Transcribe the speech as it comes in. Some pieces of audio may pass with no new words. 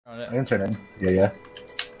I can turn in. Yeah.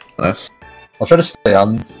 Nice. I'll try to stay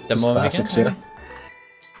on Demo this weekend, classics here.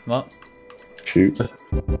 Come up. Shoot.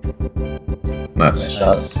 Nice.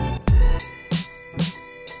 Shot.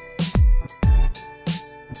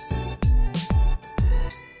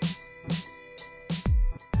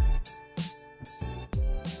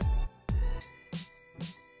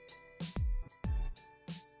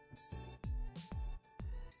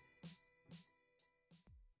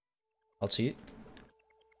 I'll cheat.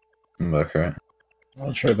 I'm back right.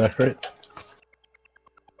 I'll try back right.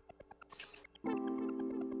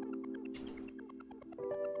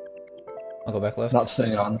 I'll go back left. Not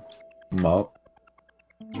staying on. I'm up.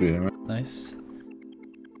 Beating me. Nice.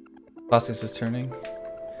 Classics is turning.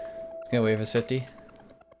 He's gonna wave his 50.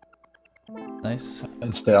 Nice.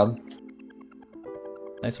 And stay on.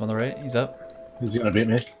 Nice, I'm on the right. He's up. He's gonna beat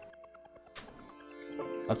me.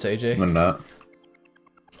 Up to AJ. I'm in that.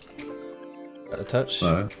 Got a touch.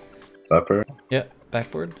 No. Zapper. Yeah,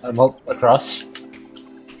 backboard. I'm up across.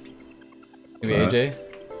 Maybe AJ.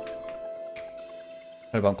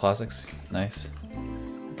 Try to bump classics. Nice.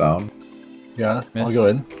 Down. Yeah, Miss. I'll go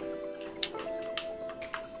in.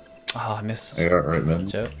 Oh, I missed. I got right mid.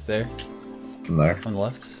 Watch out. It's there. I'm there. On the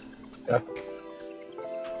left. Yeah.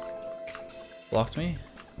 Blocked me.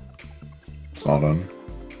 It's not on.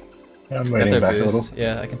 Yeah, I'm Got waiting their back a boost. little.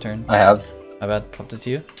 Yeah, I can turn. I have. My bad. Popped it to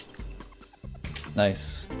you.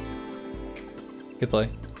 Nice. Good play.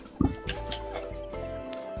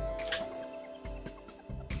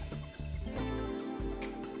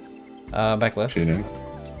 Back left. Cheating.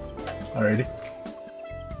 Alrighty.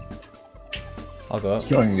 I'll go up.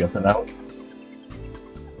 Going to get them out.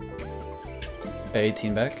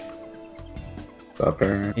 18 back.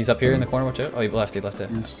 Zapper. He's up here in the corner. Watch out. Oh, he left it.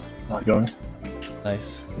 He's not going.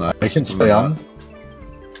 Nice. Nice. I can stay on.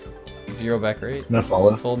 0 back right. No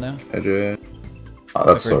follow. Full now. AJ. Oh,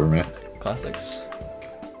 that's Zapper. over me. Classics.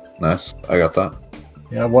 Nice. I got that.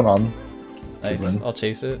 Yeah, one on. Nice. win. I'll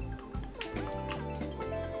chase it.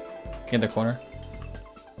 In the corner.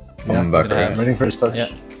 Yeah, I'm back Is it a right. half? I'm waiting for his touch.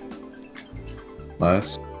 Yeah.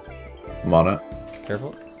 Nice. I'm on it.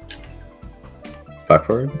 Careful.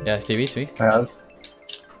 Backward. Yeah, TV to me. I have.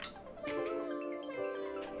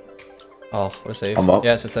 Oh, what a save. I'm up.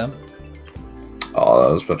 Yeah, it's just them. Oh,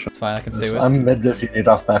 that was bitchin'. It's fine. I can stay with. I'm mid if you need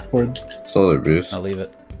off backboard. Still their boost. I'll leave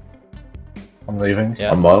it. I'm leaving.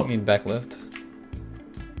 Yeah. I'm up. You need back left.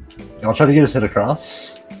 I'll try to get his hit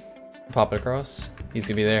across. Pop it across. He's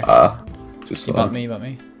gonna be there. Too You slow. bumped me. You bumped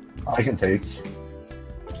me. I can take.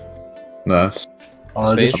 Nice.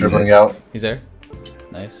 Oh, Space. just dribbling out. He's there.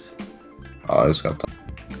 Nice. Oh, I just got that.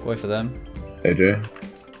 Go away for them. AJ.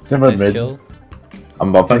 Timber Nice mid. kill.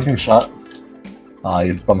 I'm bumping. Taking shot. Ah,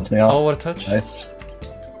 you bumped me off. Oh, what a touch. Nice.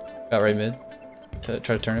 Got right mid. Try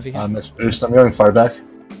to turn if you I can. missed boost. I'm going far back.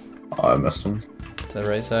 Oh, I missed him. To the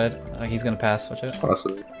right side. He's gonna pass. Watch out.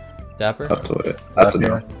 Possibly. Dapper. Have to wait. Have to Back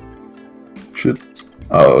know. here. Shit.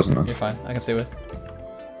 Oh, it wasn't. You're fine. I can stay with.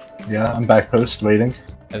 Yeah, I'm back post waiting.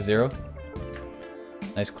 I have 0.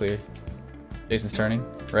 Nice clear. Jason's turning.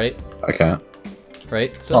 Right. I can't.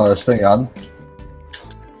 Right. Still. Oh, this thing on.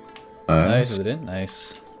 Nice. Was it in?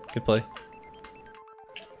 Nice. Good play.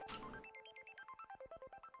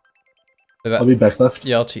 I'll be back left.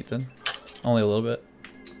 Yeah, I'll cheat then. Only a little bit.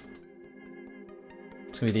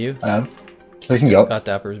 It's gonna be to you. I have. Taking go. Got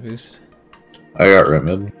Dapper's boost. I got right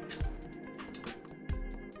mid.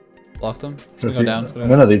 Blocked him. It's gonna go down. It's I'm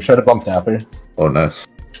gonna gonna leave. Try to bump Dapper. Oh, nice.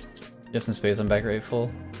 Just in space. I'm back right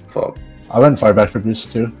full. Fuck. I went far back for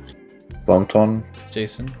boost too. Bumped one.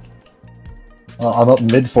 Jason. I'm up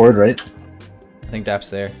mid forward right. I think Dap's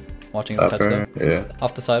there. Watching his touch Zapper. though. Yeah.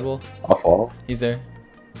 Off the sidewall. I'll fall. He's there.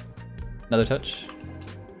 Another touch.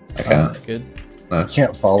 I can't. Good. Nice.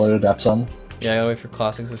 Can't follow Daps on. Yeah, I gotta wait for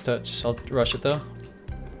Classics' touch. I'll rush it though.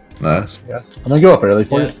 Nice. Yes. I'm gonna go up early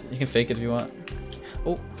for Yeah, it. you can fake it if you want.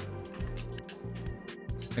 Oh.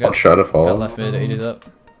 I I'll try to got fall. left mid, 80's up.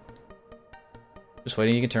 Just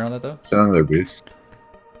waiting, you can turn on that though. Stealing their boost.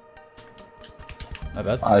 My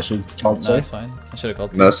bad. I should call it No, it's safe. fine. I should have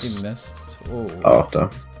called Miss. two. You missed. Oh. Oh, damn.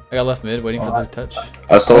 I got left mid, waiting for Oh, the touch.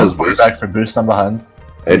 I stole his Far boost. back for boost. I'm behind.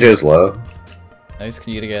 AJ's low. Nice,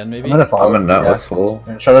 can you get again maybe? I'm gonna follow. I'm in net yeah. with full. I'm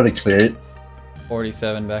gonna try to clear it.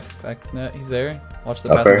 47 back net. He's there. Watch the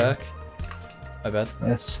Up pass there. back. My bad.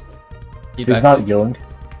 Yes. Keep He's back not mid. going.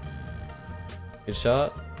 Good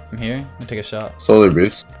shot. I'm here. I'm gonna take a shot. Stole their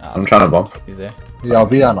boost. Ah, I'm it's trying to good. bump. He's there. Yeah, I'll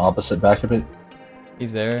be on opposite back a bit.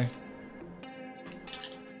 He's there.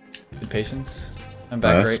 Good patience. I'm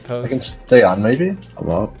back Alright. right I can post. stay on maybe. I'm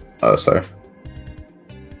up. Oh, sorry.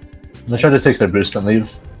 I'm gonna try to take their boost and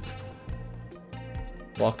leave.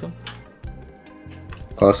 Blocked him.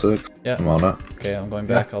 Classic. Yeah. I'm on it. Okay, I'm going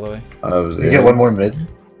back all the way. I was You get one more mid.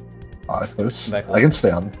 Ah, close. Back I can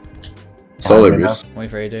stay on. Solar Behind me boost. Wait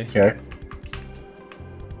for AJ. Here.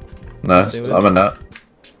 Nice. Stay with. I'm in that.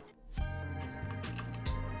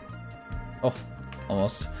 Oh,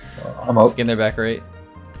 almost. I'm out. Get in their back right.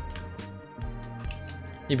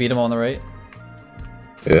 You beat him on the right.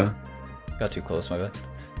 Yeah. Got too close, my bad.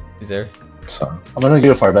 He's there. So, I'm gonna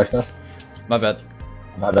go far back now. My bad.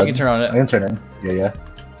 My bad. You can turn on I it. can turn in. Yeah, yeah.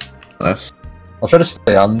 nice. I'll try to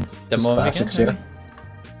stay on. Demo him Just again, basics maybe?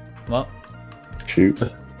 Come up. Shoot.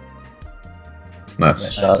 Nice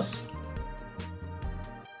Nice. shot. Nice.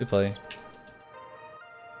 Good play.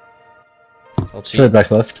 I'll cheat. Try it back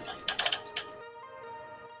left.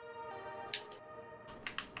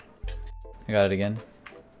 I got it again.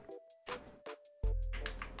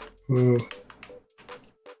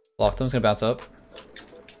 Blocked him. He's gonna bounce up.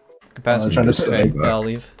 Can pass me. trying to stay Okay, back. yeah, I'll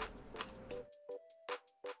leave.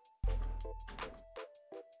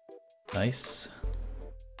 Nice.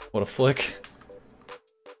 What a flick.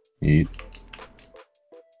 Yeet.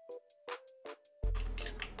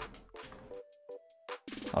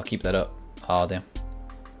 I'll keep that up. Oh, damn.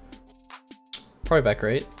 Probably back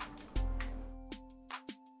right.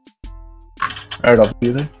 Alright, I'll be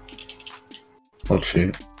there. Oh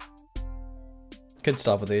shoot. Could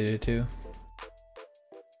stop with AJ too.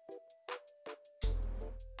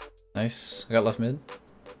 Nice. I got left mid.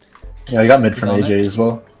 Yeah, I got mid He's from on AJ as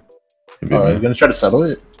well. You beat You're me. gonna try to settle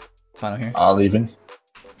it? Final here. Leaving.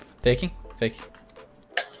 Faking? Fake.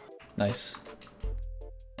 Nice.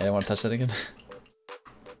 Yeah, I want to touch that again.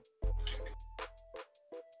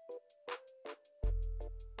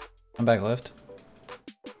 I'm back left.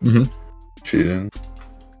 Cheating.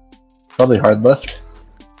 Probably hard left.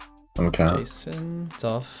 I'm count. Jason, it's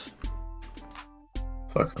off.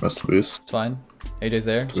 Fuck, I missed the boost. It's fine. AJ's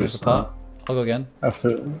there. Just Boost have to pop. I'll go again. After.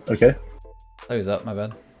 Okay. Thought he was up, my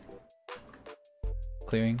bad.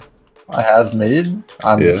 Clearing. I have mid.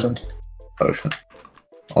 I'm Yeah. missing. Oh shit.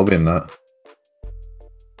 I'll be in that.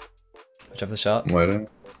 Watch out for the shot. I'm waiting.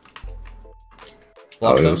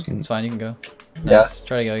 Blocked he him. was- It's fine, you can go. Yeah. Nice.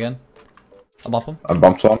 Try to go again. I'll bump him. I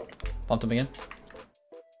bumped one. Bumped him again.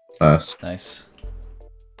 Nice. Nice.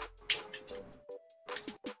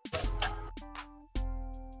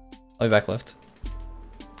 I'll be back left.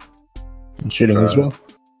 I'm shooting as well.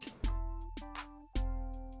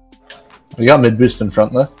 We got mid boost in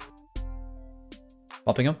front left.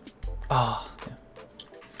 Bumping him. Oh, damn.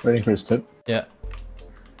 Waiting for his tip. Yeah.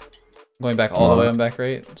 I'm going back all the way on back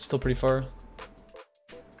right. Still pretty far.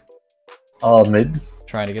 Mid.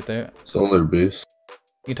 Trying to get there. Solar boost.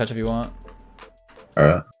 You can touch if you want.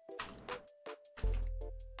 Alright.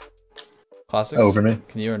 Classics. Over me.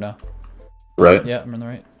 Can you or no? Right? Yeah, I'm on the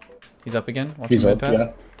right. He's up again. Watch He's him up, mid pass.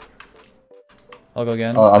 yeah. I'll go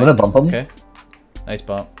again. I'm gonna bump him. Okay. Nice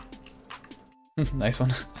bump. Nice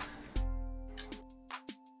one.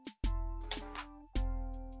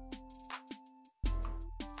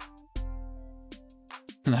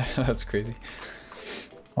 That's crazy.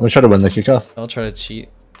 I'm gonna try to win the kickoff. I'll try to cheat.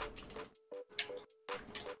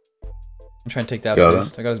 I'm trying to take Dab's Got it.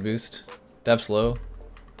 boost. I got his boost. Dab's low.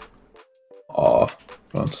 Aw.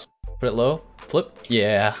 Once. Put it low. Flip.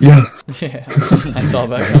 Yeah. Yes! Yeah. I saw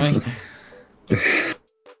that coming.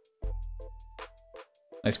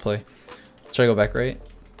 Nice play. Try to go back right.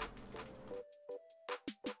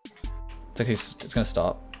 It's okay. It's gonna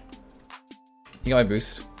stop. You got my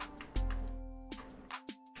boost.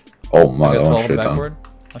 Oh my, I got that 12 one on the straight down. backboard.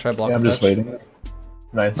 I'll try to block Yeah, I'm this just touch. waiting.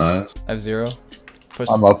 Nice. Nice. I have 0. Push.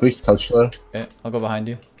 I'm up weak. Touch though. Okay, I'll go behind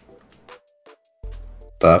you.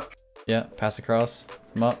 Tap. Yeah, pass across.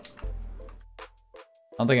 I'm up.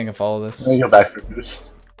 I don't think I can follow this. I'm gonna go back for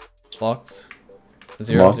boost. Blocked.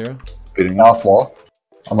 0, Well. 0. Beating. Off wall.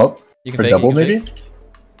 I'm up. You can For fake double it, you maybe? can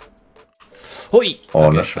fake. Hoi! Oh,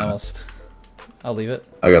 Okay, no shot. almost. I'll leave it.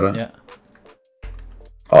 I got it. Yeah.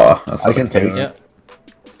 Aw, that's I can take it. Yeah.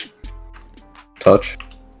 Touch.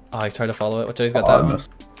 Oh, I tried to follow it. What he's got Oh, that I one. missed.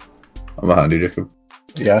 I'm behind you, Jacob.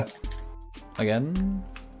 Yeah. Again.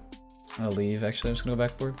 I'm gonna leave actually. I'm just gonna go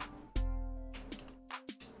backboard.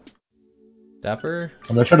 Dapper.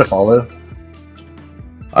 I'm gonna try to follow.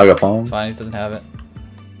 I got palm. It's fine. He doesn't have it.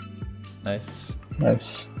 Nice.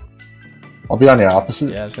 Nice. I'll be on your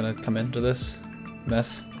opposite. Yeah, I'm just gonna come into this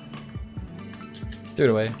mess. Threw it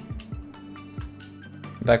away.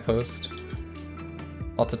 Back post.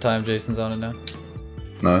 Lots of time. Jason's on it now.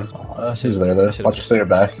 Nice. He's there though. should've Watch just- for your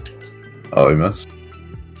back. Oh, he missed.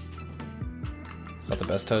 It's not the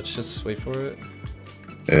best touch. Just wait for it.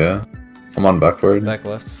 Yeah. I'm on backward. Back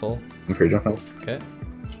left, full. I'm free jumping. Okay.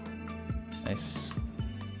 Nice.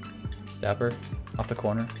 Dapper. Off the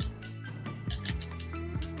corner.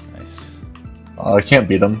 Nice. I can't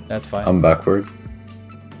beat him. That's fine. I'm backward.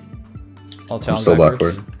 I'll I'm challenge still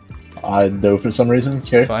backwards. backward. I know for some reason.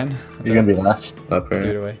 It's Okay, fine. you're gonna be last. Up Threw it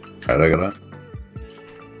here. away. Alright, I got it.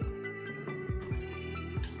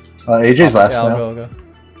 AJ's last Yeah, I'll now. go, I'll go.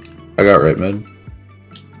 I got right mid.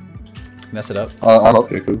 Mess it up. I'm up.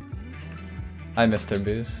 Okay, cool. I missed their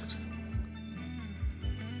boost.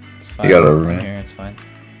 It's fine. You got it over I'm me. here, it's fine.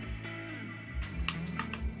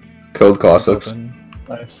 Killed It's classics. open.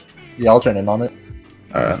 Nice. Yeah, I'll turn in on it.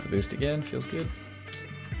 Alright. Missed the boost again, feels good.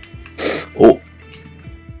 Oh!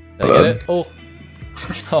 Did I get it? Oh!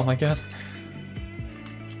 Oh my god.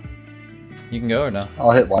 You can go or no?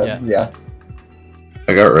 I'll hit live. Yeah. Yeah.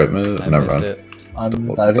 I got right mid. I Never missed mind. it. I'm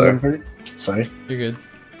Double diving there. in for you. Sorry. You're good.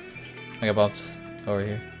 I got bumps over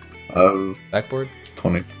here. Backboard?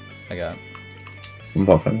 20. I got. I'm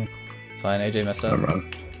pumping. Fine, AJ messed up. Never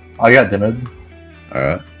mind. I got dimmed.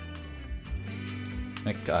 Alright.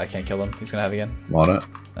 I can't kill him. He's gonna have again. I'm on it.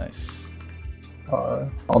 Nice.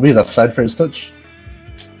 I'll be left side for his touch.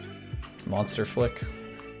 Monster flick.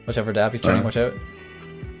 Watch out for Dap, he's turning, watch out.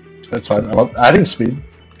 That's fine. I'm up. Adding speed.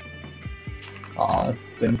 Aw,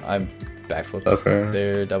 damn. I'm backflips. Okay.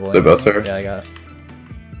 They're doubling. They're both there? Yeah, I got it.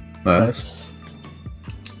 Nice. Nice.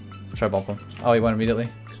 Try bump him. Oh, he went immediately.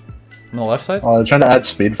 I'm on the left side? Trying to add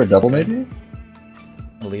speed for double maybe?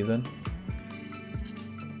 I'll leave then.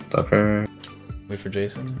 Up here. Wait for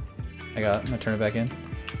Jason. I got it. I'm gonna turn it back in.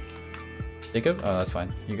 Jacob? Oh, that's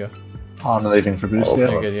fine. You go. I'm leaving for boost, Oh,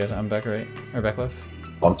 yeah. You're good, yeah. I'm back right. Or back left.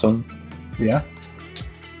 Bumped him. Yeah.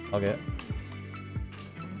 I'll get it.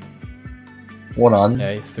 One on.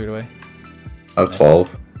 Yeah, he's threw it away. I have Nice.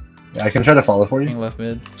 12. Yeah, I can try to follow for you. King left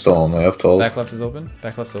mid. Still only have 12. Back left is open.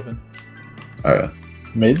 Back left's open. Alright.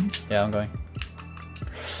 Mid. Yeah, I'm going.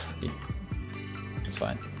 It's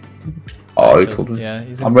fine. Oh, he killed me. Yeah,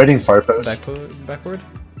 he's I'm in waiting far post. backboard.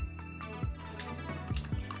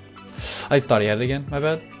 I thought he had it again. My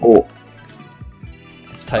bad. Oh.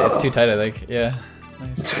 It's tight. It's too tight, I think. Yeah.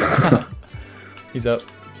 Nice. He's up.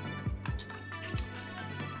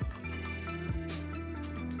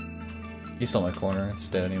 He stole my corner. It's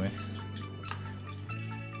dead anyway.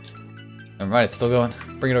 Never mind. It's still going.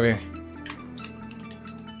 Bring it over here.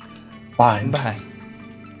 Fine. Bye.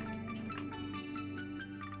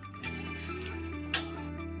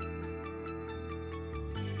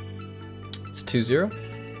 It's 2-0.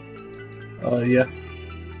 Yeah.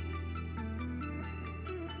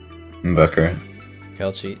 I'm back right. Okay,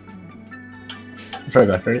 I'll cheat. Try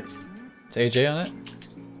back, right? It's AJ on it.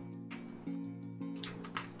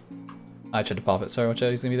 I tried to pop it. Sorry, watch out.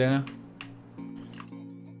 He's gonna be there now.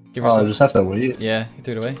 Give I yourself. just have to wait. Yeah, he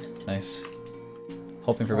threw it away. Nice.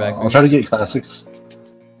 Hoping for back. I'll try to get classics.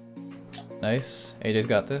 Nice. AJ's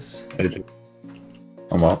got this. AJ.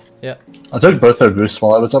 I'm up. Yeah. I took both their boosts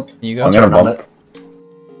while I was up. You go. I'm Try gonna to run bump.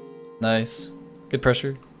 it. Nice. Good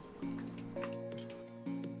pressure.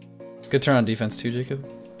 Good turn on defense too, Jacob.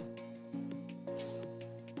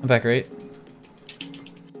 I'm back right.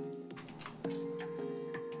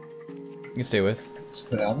 You can stay with.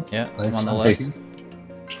 Stay down. Yeah, Nice. I'm on the I'm left. taking.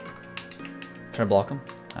 Try to block him.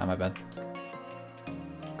 Ah, my bad.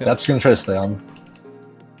 Good. That's gonna try to stay on.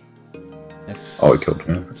 Nice. Oh, he killed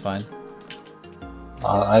me. That's fine.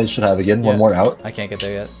 I should have again. Yeah. One more out. I can't get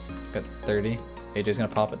there yet. Got 30. AJ's gonna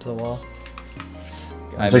pop it to the wall.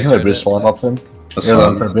 I'm taking their misread boost it. while I'm up then. That's You're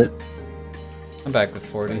alone fine. for a bit. I'm back with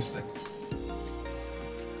 40.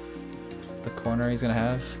 The corner he's gonna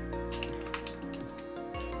have.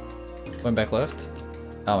 Went back left.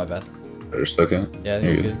 Oh, my bad. They're stuck in. Yeah,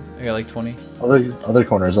 You're you're good. good. I got like 20. Other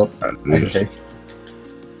corner's up. Alright, I can just- take.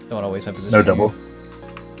 Don't want to waste my position. No here. double.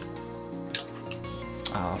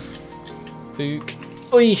 Ah, fook.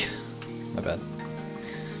 Oi! My bad.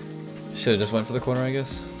 Should've just went for the corner, I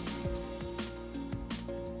guess.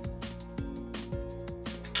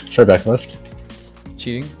 Try back left.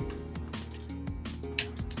 Cheating.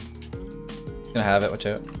 Gonna have it, watch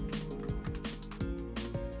out.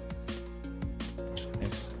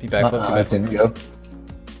 Nice. Be backflip, I can be go.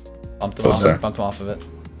 backflip. Bumped him Oh, off, sorry. bumped him off of it.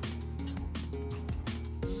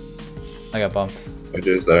 I got bumped.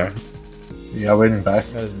 AJ's there. Yeah, waiting back.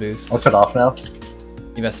 Got his boost. I'll cut off now.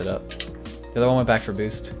 You messed it up. The other one went back for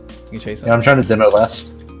boost. You can chase him. Yeah, I'm trying to demo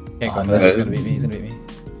last. Can't go I for that. He's missed. gonna beat me. He's gonna beat me.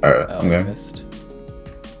 Alright, Oh, I'm I going. missed.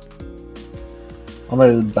 I'm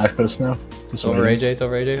gonna back post now. It's Just over waiting. AJ. It's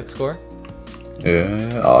over AJ. Score.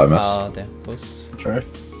 Yeah. Oh, I missed. Oh, damn. Close. Try.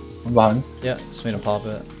 I'm behind. Yeah, just made him pop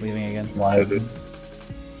it. Leaving again. Wide. dude.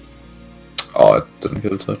 Oh, I didn't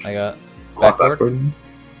get a touch. I got Block backboard.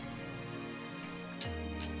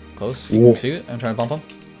 Close. You Ooh. can shoot. I'm trying to bump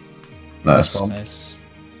him. Nice. bomb. Nice.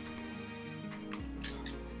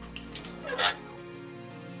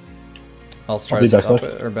 I'll try be to back stop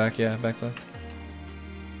left. it, or back, yeah, back left.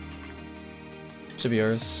 Should be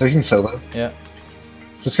yours. Taking solo. Yeah,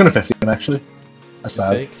 Just gonna 50 him actually. That's good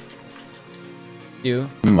bad. fake. You,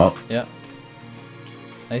 I'm up. yeah.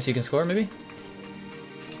 Nice, you can score maybe?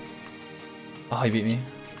 Oh, he beat me.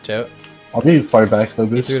 Chow. I'll be far back though, He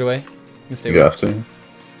boost. threw it away. You can stay You with. have to.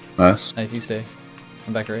 Nice. Nice, you stay.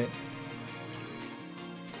 I'm back right.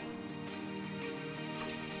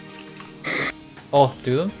 Oh,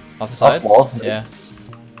 do them? Off the side? Off wall. Yeah.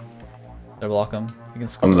 They block him. You can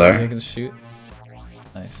score. I'm there. You can shoot.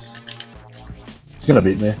 Nice. He's gonna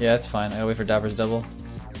beat me. Yeah, it's fine. I gotta wait for Dapper's double.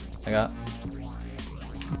 I got.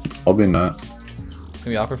 I'll be in that. It's gonna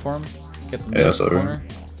be awkward for him. Get the Yeah, mid so corner.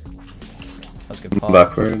 That's a good pop.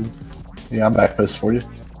 Backward. Yeah, I'm back post for you.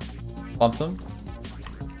 Bumped him.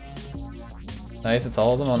 Nice, it's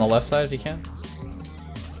all of them on the left side if you can.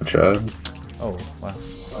 Chad. Oh, wow.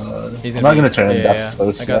 He's I'm not gonna turn him. yeah, That's yeah.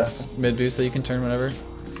 close. I got mid boost that you can turn whenever.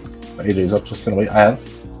 AJ's up. Just gonna wait. I have.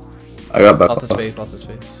 I got back. Lots of space, lots of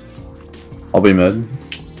space. I'll be mid.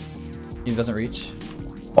 He doesn't reach.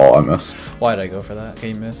 Oh, I missed. Why did I go for that? Okay,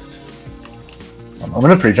 you missed. I'm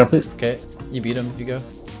gonna pre-jump it. Okay, you beat him if you go.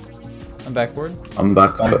 I'm backboard. I'm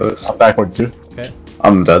back. I'm backward too. Okay,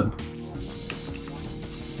 I'm dead.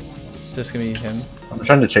 it's just gonna be him. I'm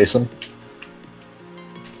trying to chase him.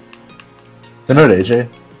 They know AJ.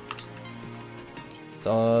 It's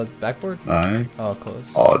backboard? Aye. Oh,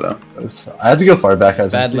 close. Oh, damn. I had to go far back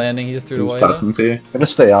as Bad empty. landing, he just threw it Who's away though. passing to you? I'm gonna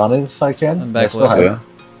stay on it if I can. I'm back I still left. have. Yeah.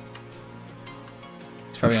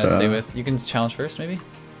 It's probably gonna Sure. stay with. You can challenge first, maybe?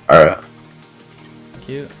 Alright.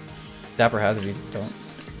 Cute. Dapper has if you don't.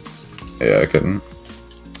 Yeah, I couldn't.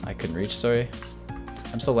 I couldn't reach, sorry.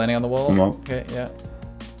 I'm still landing on the wall. I'm up. Okay, yeah.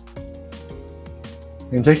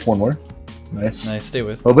 You can take one more. Nice. Nice, stay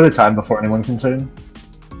with. A little bit of time before anyone can turn.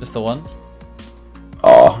 Just the one.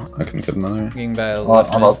 Oh, I can get another. Getting back Oh,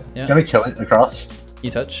 left I'm mid. up. Yeah. Gonna kill it across.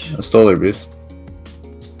 You touch. I stole their beast.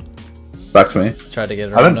 Back to me. Tried to get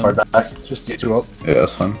it I around went far him. back. Just get two up. Yeah,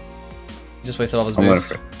 that's fine. Just wasted all of his I'm gonna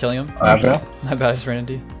boost. Killing him. I have now. My bad, I just ran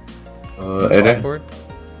into you. AJ, Backboard.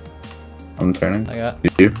 I'm turning. I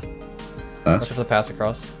got. You? Watch Nice. for the pass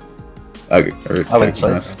across. I wait,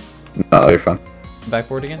 sorry. nice. No, you're fine.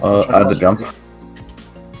 Backboard again. I had to jump.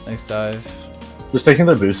 Nice dive. Just taking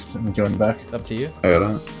their boost and going back. It's up to you. I got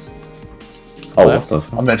it. Oh, what Left. the I'm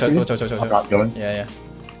fuck? meant Watch to. out, watch out, watch out, I'm watch out. not going. Yeah, yeah.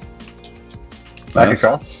 Back Nice.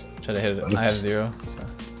 across. Try to hit it. I have 0, so.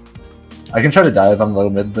 I can try to dive on low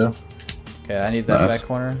mid though. Okay, I need that Nice. back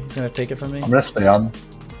corner. He's gonna take it from me. I'm gonna stay on.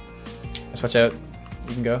 Just watch out.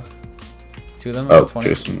 You can go. It's 2 of them. Oh, 20.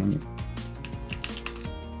 Jason.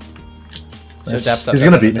 So Nice. daps up, He's daps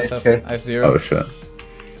gonna up, beat me. daps up. Okay. I have 0. Oh, shit.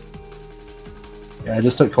 Yeah, I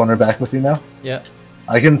just took corner back with you now. Yeah,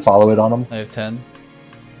 I can follow it on him. I have 10.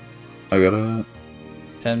 I got it.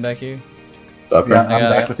 10 back here. Stop Yeah, yeah, I'm got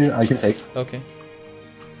it, back with you. I can take. Okay.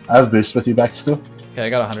 I have boost with you back still. Okay, I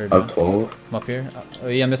got 100 I now. have 12. I'm up here. Oh,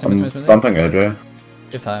 yeah, I'm missing, I'm missing, missing. bumping AJ. You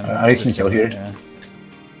have time. I Just can kill here. Yeah.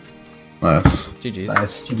 Nice. GG's.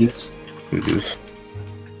 Nice. GG's. GG's.